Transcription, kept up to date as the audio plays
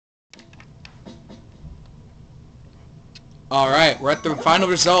Alright, we're at the final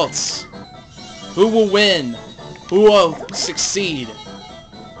results. Who will win? Who will succeed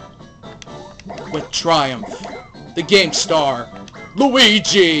with triumph? The game star,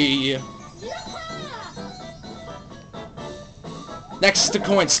 Luigi! Next, the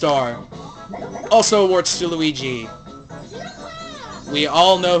coin star. Also awards to Luigi. We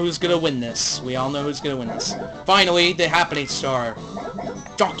all know who's gonna win this. Finally, the happening star,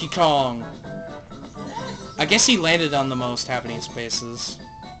 Donkey Kong. I guess he landed on the most happening spaces.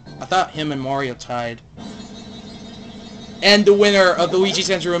 I thought him and Mario tied. And the winner of the Luigi's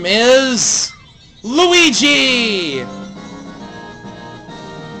Engine Room is... Luigi!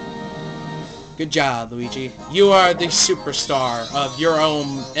 Good job, Luigi. You are the superstar of your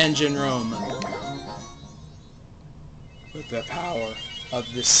own engine room. With the power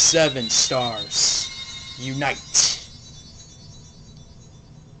of the 7 stars, unite.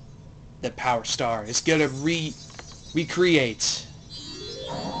 The Power Star is gonna recreate,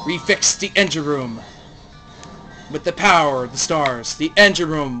 refix the engine room. With the power of the stars, the engine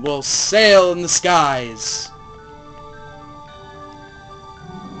room will sail in the skies.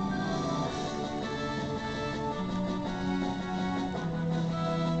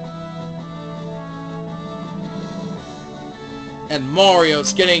 And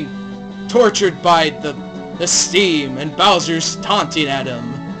Mario's getting tortured by the steam, and Bowser's taunting at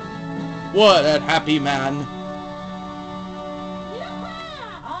him. What a happy man. Yeah,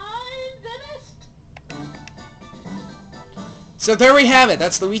 I'm finished. So there we have it.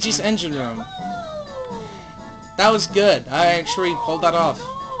 That's Luigi's Engine Room. That was good. I actually pulled that off.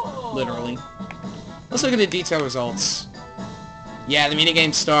 Literally. Let's look at the detailed results. Yeah, the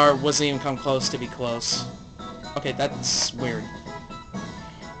minigame star wasn't even come close to be close. Okay, that's weird.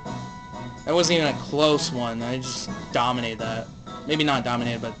 That wasn't even a close one. I just dominated that. Maybe not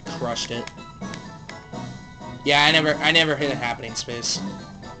dominated, but crushed it. Yeah, I never hit a happening space.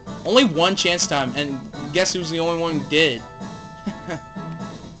 Only one chance time, and guess who's the only one who did?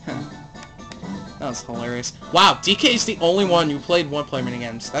 That was hilarious. Wow, DK's the only one who played one-player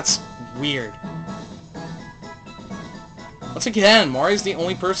minigames. That's weird. Once again, Mario's the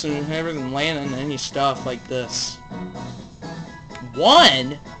only person who ever landed on any stuff like this.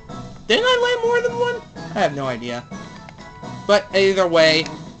 One? Didn't I land more than one? I have no idea. But either way,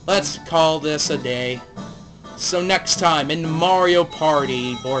 let's call this a day. So next time in Mario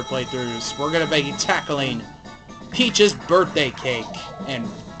Party board playthroughs, we're gonna be tackling Peach's birthday cake. And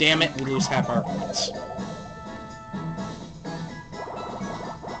damn it, we lose half our points.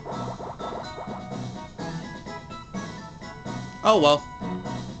 Oh well,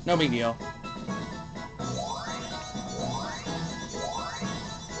 no big deal.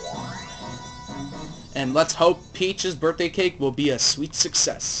 And let's hope Peach's birthday cake will be a sweet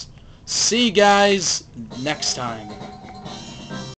success. See you guys next time.